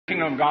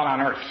kingdom of God on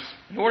earth.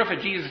 In order for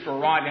Jesus to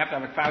arrive, you have to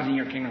have a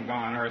 1,000-year kingdom of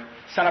God on earth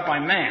set up by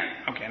man.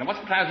 Okay, now what's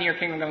the 1,000-year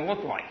kingdom going to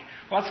look like?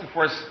 Well, that's, of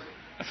course,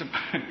 that's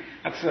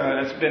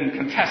been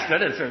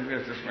contested. It's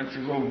a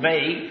little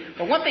vague.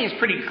 But one thing is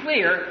pretty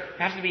clear: it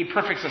has to be a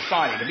perfect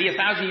society. To be a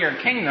 1,000-year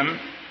kingdom,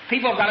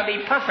 people have got to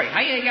be perfect. How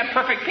do you get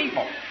perfect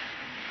people?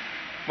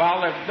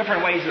 Well, there are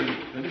different ways of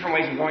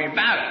going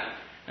about it.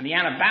 And the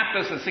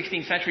Anabaptists in the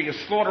 16th century, you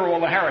slaughter all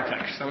the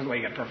heretics. That was the way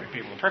you get perfect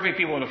people. The perfect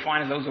people are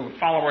defined as those who are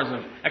followers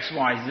of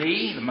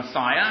XYZ, the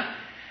Messiah.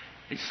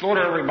 They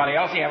slaughter everybody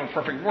else, and you have a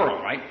perfect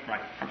world, right?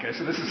 Right. Okay,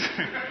 so this is...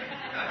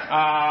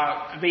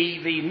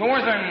 the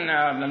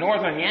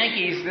northern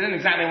Yankees didn't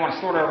exactly want to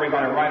slaughter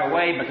everybody right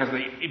away because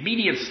the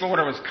immediate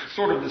slaughter was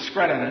sort of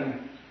discredited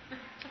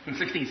from the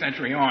 16th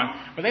century on.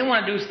 What they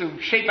want to do is to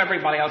shape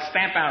everybody else,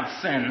 stamp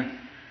out sin,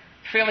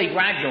 fairly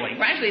gradually.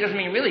 Gradually doesn't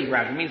mean really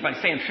gradually. It means like,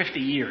 say, in 50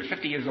 years.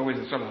 50 years is always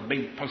a sort of a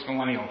big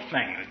post-millennial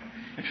thing.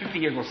 In 50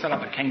 years, we'll set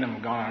up the kingdom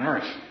of God on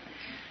earth.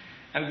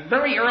 And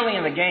very early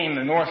in the game,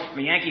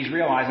 the Yankees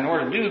realized in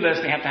order to do this,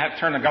 they have to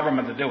turn the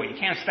government to do it. You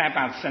can't stamp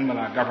out sin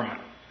without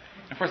government.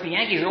 Of course, the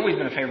Yankees have always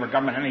been in favor of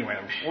government anyway.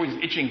 They were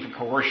always itching for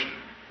coercion.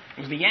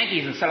 It was the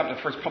Yankees that set up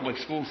the first public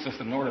school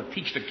system in order to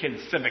teach the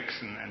kids civics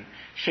and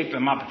shape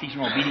them up and teach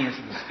them obedience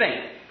to the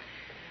state.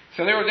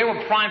 So they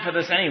were primed for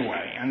this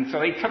anyway, and so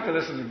they took to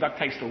this as a duck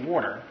takes to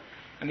water.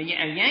 And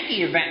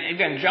Yankee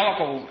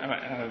evangelical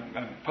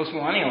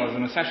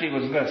postmillennialism essentially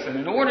was this: and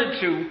in order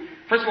to,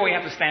 first of all, you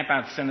have to stamp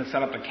out sin and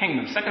set up a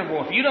kingdom. Second of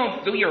all, if you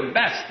don't do your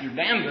best, your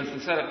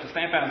damnedest to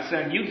stamp out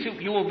sin,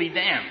 you will be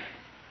damned.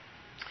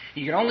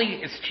 You can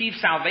only achieve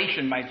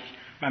salvation by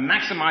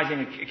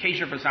maximizing the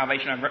occasion for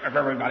salvation of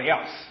everybody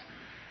else.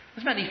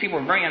 This meant these people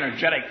were very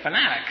energetic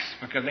fanatics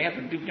because they had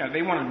to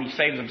they wanted to be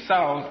saved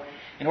themselves.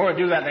 In order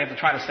to do that, they have to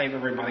try to save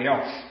everybody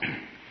else.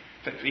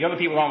 If the other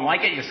people don't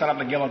like it, you set up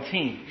the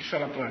guillotine. You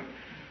set up the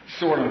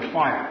sword and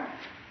fire.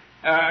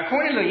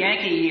 According to the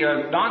Yankee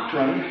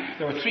doctrine,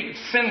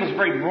 sin was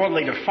very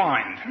broadly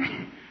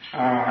defined.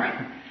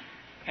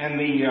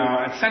 And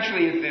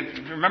essentially, if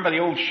you remember the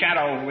old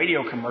Shadow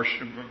radio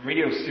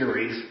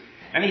series,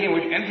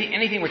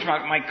 anything which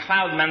might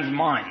cloud men's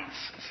minds.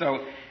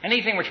 So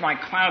anything which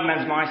might cloud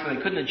men's minds so they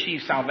couldn't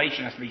achieve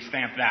salvation has to be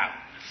stamped out.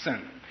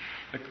 Sin.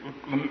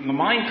 The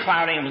mind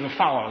clouding was as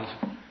follows: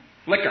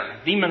 liquor,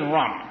 demon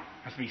rum,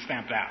 has to be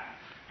stamped out.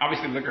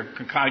 Obviously, liquor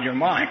can cloud your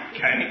mind,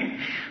 okay?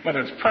 Whether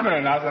it's permanent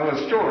or not is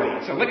another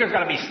story. So liquor's got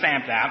to be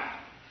stamped out.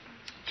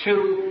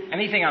 2,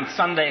 anything on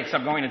Sunday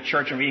except going to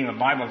church and reading the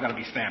Bible has got to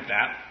be stamped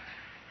out.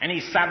 Any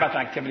Sabbath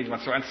activities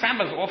whatsoever. And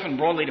Sabbath is often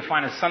broadly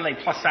defined as Sunday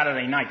plus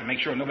Saturday night to make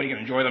sure nobody can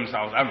enjoy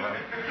themselves ever.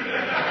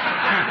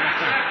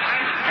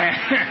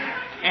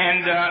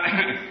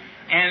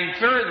 And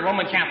third, the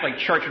Roman Catholic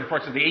Church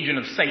reports as the agent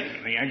of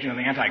Satan, the agent of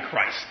the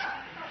Antichrist.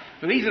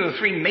 So these are the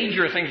 3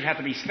 major things that have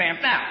to be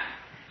stamped out.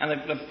 And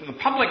the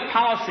public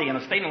policy on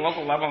the state and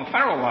local level and the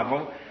federal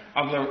level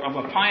of the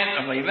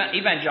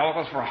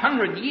evangelicals for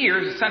 100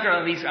 years is centered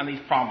on these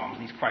problems,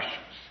 these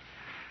questions.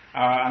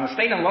 On the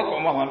state and local,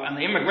 on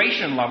the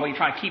immigration level, you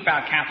try to keep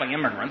out Catholic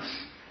immigrants.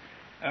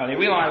 They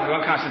realize it's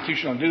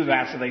unconstitutional to do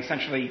that, so they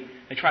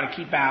try to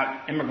keep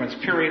out immigrants,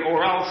 period,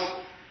 or else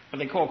what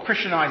they call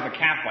Christianize the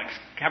Catholics.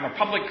 Have a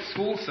public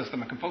school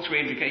system, a compulsory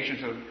education,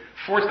 to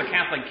force the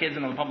Catholic kids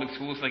into the public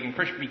schools so they can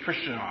be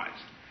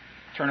Christianized.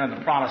 Turn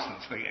into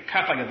Protestants. The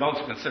Catholic adults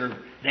are considered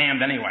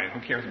damned anyway. Who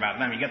cares about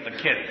them? You get the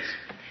kids.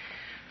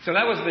 So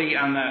that was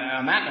on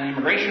the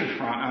immigration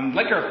front. On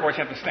liquor, of course,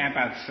 you have to stamp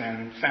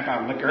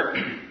out liquor.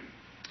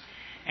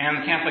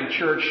 And the Catholic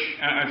Church,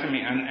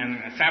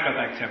 and Sabbath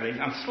activities.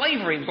 On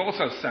slavery was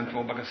also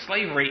central because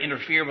slavery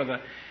interfered with the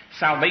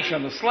salvation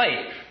of the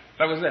slave.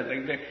 That was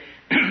it.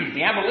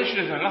 The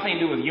abolitionists had nothing to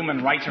do with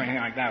human rights or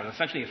anything like that. It was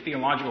essentially a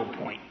theological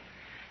point.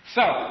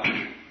 So,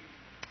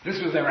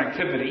 this was their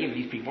activity of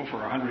these people for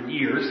 100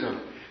 years, so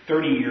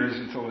 30 years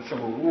until the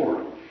Civil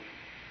War.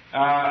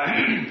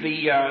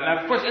 Now,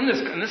 of course, in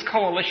this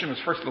coalition was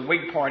first the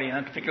Whig Party and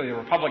then particularly the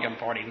Republican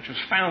Party, which was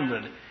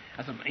founded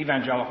as an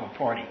evangelical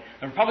party.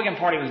 The Republican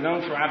Party was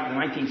known throughout the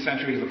 19th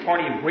century as the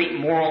party of great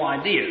moral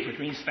ideas, which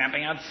means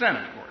stamping out sin,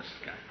 of course.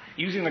 Okay?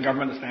 Using the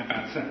government to stamp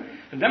out sin.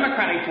 The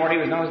Democratic Party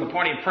was known as the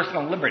party of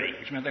personal liberty,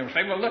 which meant they were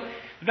favorable.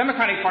 The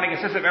Democratic Party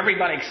consists of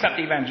everybody except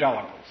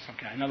evangelicals.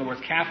 Okay? In other words,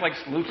 Catholics,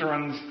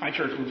 Lutherans, High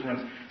Church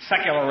Lutherans,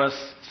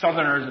 secularists,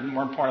 Southerners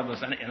weren't part of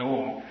this at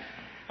all.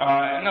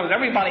 No,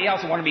 everybody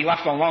else who wanted to be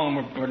left alone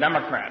were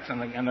Democrats.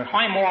 And the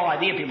high moral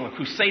idea people, the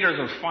crusaders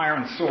of fire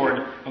and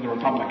sword, were the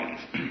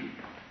Republicans.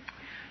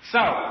 So,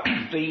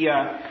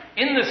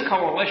 in this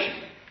coalition,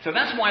 so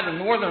that's why the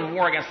Northern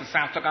War against the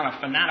South took on a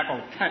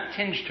fanatical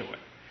tinge to it.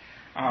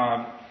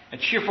 A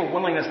cheerful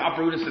willingness to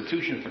uproot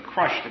institutions, to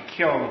crush, to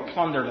kill, to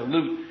plunder, to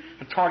loot,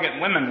 to target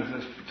women,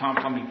 as Tom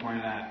Plumby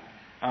pointed out.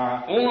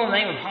 All in the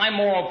name of high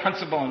moral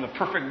principle and the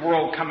perfect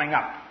world coming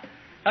up.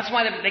 That's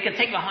why they could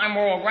take the high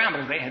moral ground,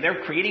 because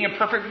they're creating a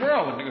perfect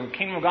world, the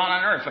kingdom of God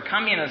on earth. The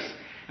communists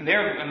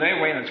and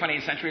their way in the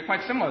 20th century are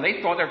quite similar.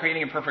 They thought they were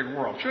creating a perfect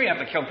world. Sure, you have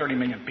to kill 30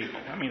 million people.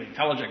 I mean,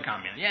 intelligent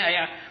communists.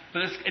 Yeah.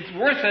 But it's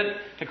worth it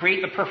to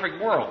create the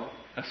perfect world,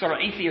 a sort of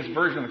atheist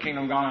version of the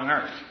kingdom of God on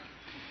earth.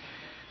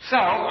 So,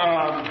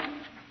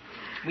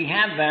 we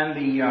had then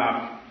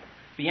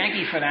the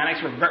Yankee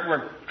fanatics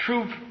were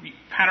true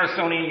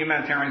Pattersonian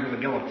humanitarians with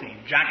a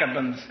guillotine.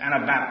 Jacobins,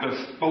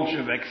 Anabaptists,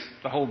 Bolsheviks,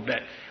 the whole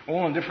bit.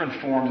 All in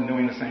different forms and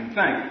doing the same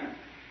thing.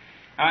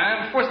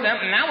 And of course,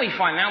 now we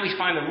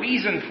find the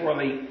reason for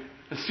the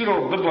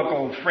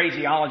pseudo-biblical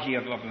phraseology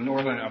of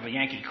the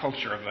Yankee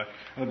culture, of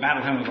the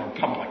Battle Hymn of the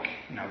Republic,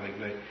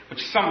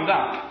 which summed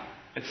up,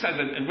 it says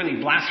a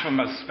really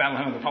blasphemous Battle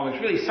Hymn of the Republic,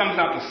 which really sums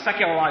up the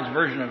secularized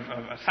version of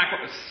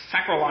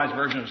sacralized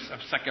version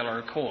of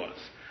secular cause,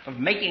 of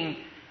making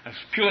a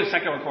purely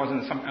secular cause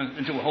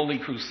into a holy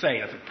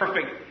crusade. It's a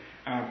perfect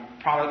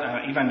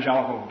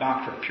evangelical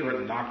doctrine,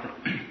 Puritan doctrine.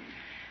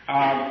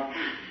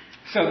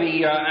 So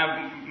the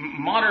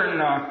modern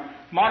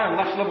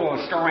left liberal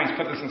historians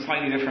put this in a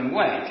slightly different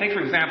way. Take,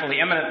 for example,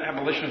 the eminent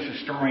abolitionist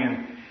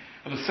historian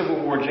of the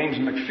Civil War, James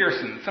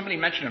McPherson. Somebody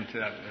mentioned him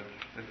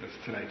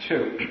today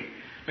too.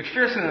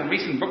 McPherson, in a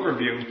recent book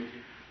review,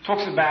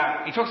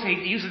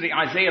 he uses the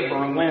Isaiah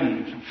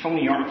Berlin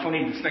phony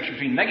distinction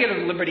between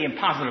negative liberty and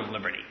positive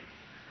liberty.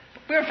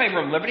 We're in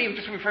favor of liberty,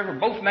 we're in favor of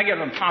both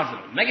negative and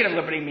positive. Negative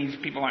liberty means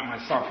people like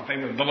myself in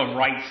favor of the Bill of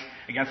Rights,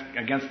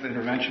 against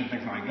intervention,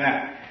 things like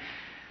that.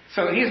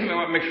 So here's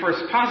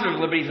McPherson's positive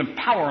liberty is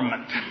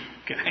empowerment.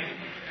 Okay?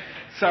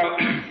 So,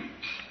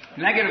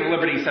 negative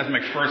liberty, says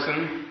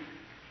McPherson,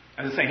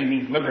 as I say, he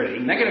means liberty.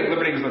 Negative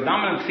liberty was the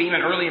dominant theme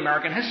in early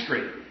American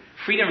history.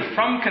 Freedom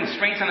from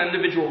constraints on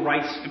individual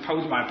rights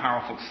imposed by a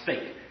powerful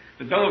state.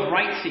 The Bill of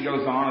Rights, he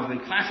goes on, is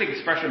the classic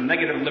expression of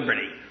negative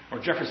liberty, or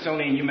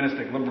Jeffersonian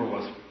humanistic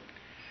liberalism.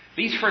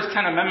 These first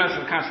 10 amendments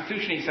of the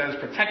Constitution, he says,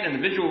 protect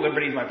individual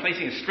liberties by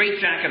placing a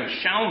straitjacket of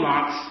shall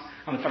nots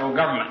on the federal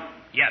government.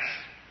 Yes.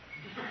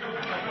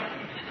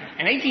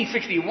 In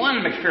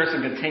 1861,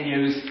 McPherson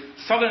continues,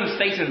 Southern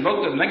states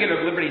invoked the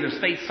negative liberties of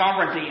state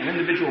sovereignty and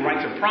individual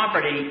rights of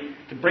property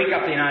to break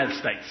up the United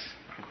States.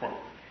 Unquote.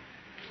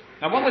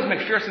 Now, what was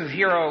McPherson's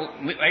hero,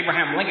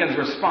 Abraham Lincoln's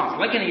response?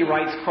 Lincoln, he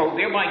writes, quote,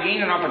 thereby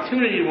gained an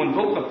opportunity to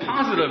invoke the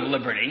positive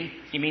liberty,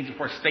 he means, of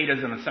course,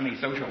 statism and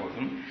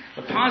semi-socialism,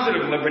 the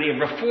positive liberty of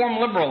reform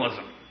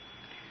liberalism,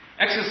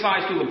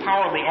 exercised through the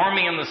power of the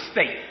army and the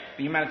state,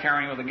 the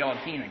humanitarian with the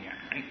guillotine again,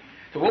 right?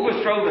 To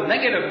overthrow the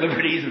negative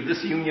liberties of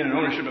disunion and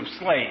ownership of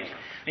slaves.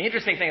 The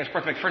interesting thing is, of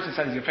course, McPherson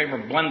says he's in favor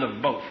of a blend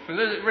of both.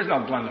 There is no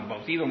blend of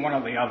both, either one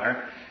or the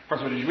other. Of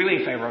course, what he's really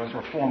in favor of is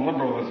reform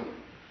liberalism.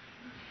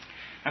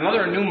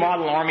 Another new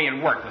model army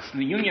at work.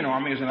 The Union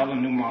Army is another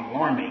new model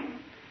army.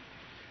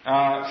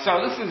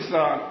 So this is,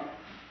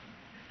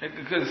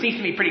 because it seems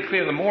to me pretty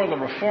clear, the more the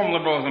reform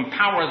liberalism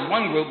empowers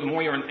one group, the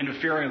more you're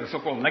interfering with the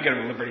so-called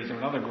negative liberties of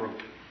another group.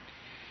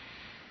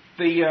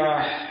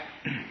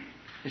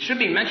 It should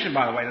be mentioned,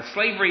 by the way, that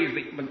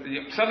slavery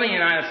the southern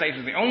United States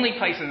was the only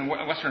place in the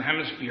Western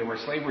Hemisphere where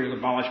slavery was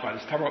abolished by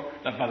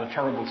the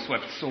terrible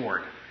swift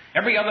sword.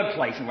 Every other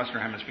place in the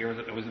Western Hemisphere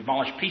was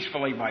abolished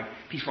peacefully by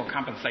peaceful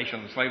compensation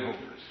of the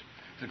slaveholders.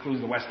 This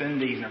includes the West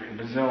Indies and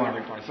Brazil and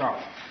every place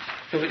else.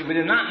 So we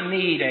did not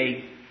need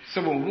a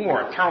civil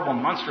war, a terrible,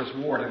 monstrous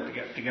war to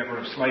get rid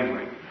of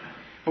slavery.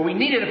 But we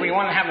needed it if we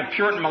wanted to have the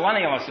Puritan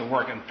millennialists at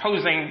work,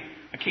 imposing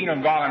a kingdom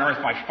of God on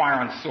earth by fire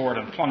and sword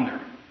and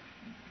plunder.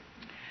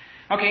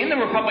 Okay, in the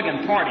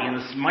Republican Party, in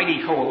this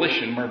mighty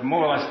coalition, we're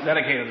more or less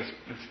dedicated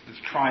to this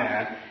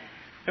triad.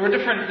 There were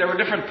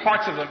different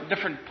parts of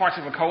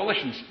the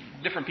coalition,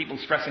 different people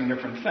stressing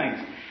different things.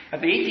 At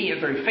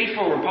the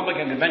fateful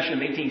Republican convention of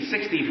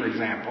 1860, for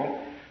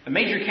example, the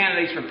major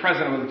candidates for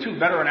president were the two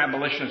veteran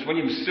abolitionists,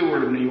 William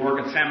Seward of New York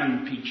and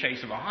Salmon P.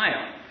 Chase of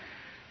Ohio.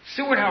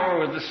 Seward,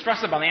 however, was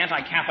distrusted by the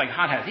anti-Catholic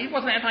hotheads. He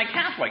wasn't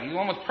anti-Catholic; he was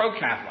almost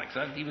pro-Catholic.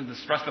 So he was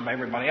distrusted by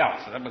everybody else.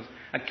 So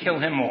that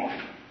killed him off.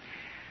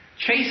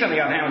 Chase, on the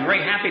other hand, was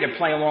very happy to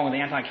play along with the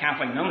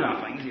anti-Catholic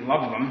know-nothings. He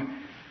loved them.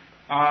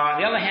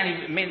 On the other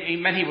hand, he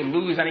meant he would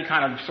lose any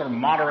kind of sort of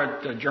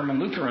moderate German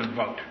Lutheran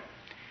vote.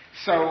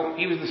 So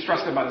he was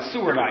distrusted by the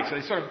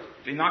Sewardites. So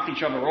they knocked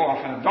each other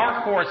off, and a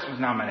dark horse was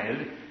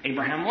nominated,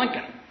 Abraham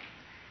Lincoln.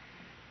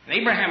 And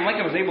Abraham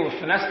Lincoln was able to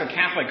finesse the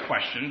Catholic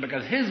question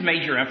because his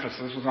major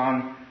emphasis was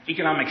on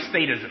economic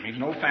statism. He was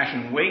an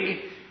old-fashioned Whig.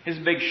 His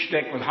big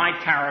shtick was high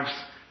tariffs,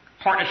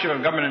 partnership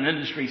of government and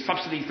industry,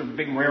 subsidies to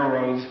big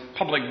railroads,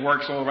 public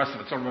works, all the rest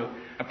of it, sort of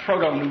a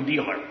proto-New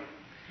Dealer.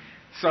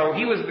 So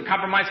he was the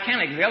compromise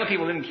candidate because the other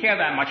people didn't care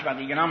that much about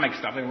the economic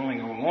stuff. They were willing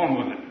to go along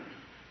with it.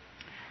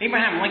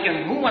 Abraham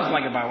Lincoln, who was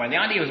Lincoln, by the way? The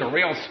idea was a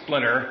rail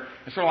splitter.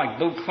 It's sort of like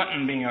Bill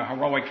Clinton being a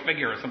heroic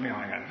figure or something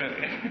like that.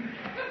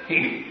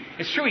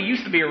 It's true he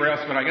used to be a rail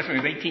splitter, I guess, when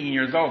he was 18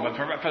 years old, but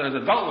for his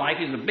adult life,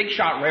 he was a big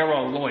shot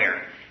railroad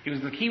lawyer. He was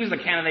the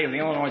candidate of the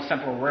Illinois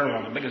Central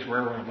Railroad, the biggest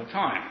railroad of the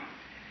time.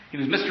 He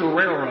was Mr.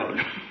 Railroad.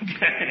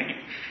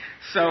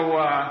 So,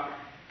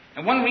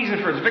 and one reason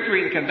for his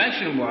victory at the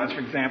convention was, for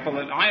example,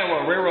 that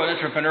Iowa railroad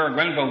entrepreneur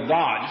Grenville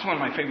Dodge, this is one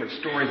of my favorite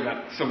stories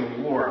about the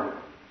Civil War,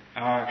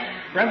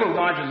 Grenville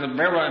Dodge is a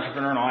railroad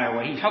entrepreneur in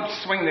Iowa. He helped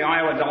swing the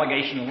Iowa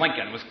delegation to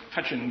Lincoln. It was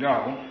touch and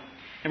go.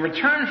 In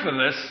return for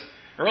this,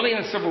 early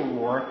in the Civil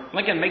War,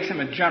 Lincoln makes him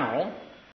a general,